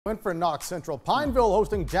Win for Knox Central. Pineville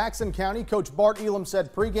hosting Jackson County. Coach Bart Elam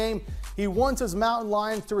said pregame he wants his Mountain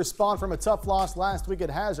Lions to respond from a tough loss last week at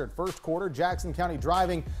Hazard. First quarter, Jackson County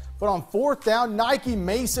driving, but on fourth down, Nike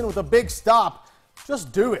Mason with a big stop.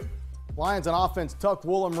 Just do it. Lions on offense, Tuck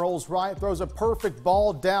Woolham rolls right, throws a perfect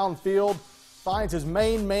ball downfield, finds his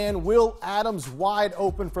main man, Will Adams, wide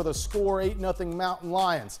open for the score, 8-0 Mountain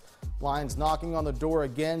Lions. Lions knocking on the door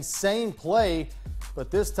again, same play, but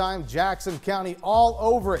this time Jackson County all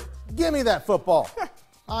over it. Give me that football.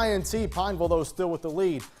 INT Pineville, though, still with the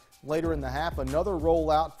lead. Later in the half, another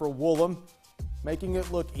rollout for Woolham, making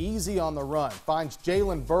it look easy on the run. Finds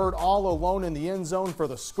Jalen Bird all alone in the end zone for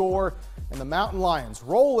the score, and the Mountain Lions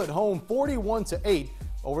roll at home 41-8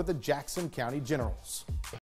 over the Jackson County Generals.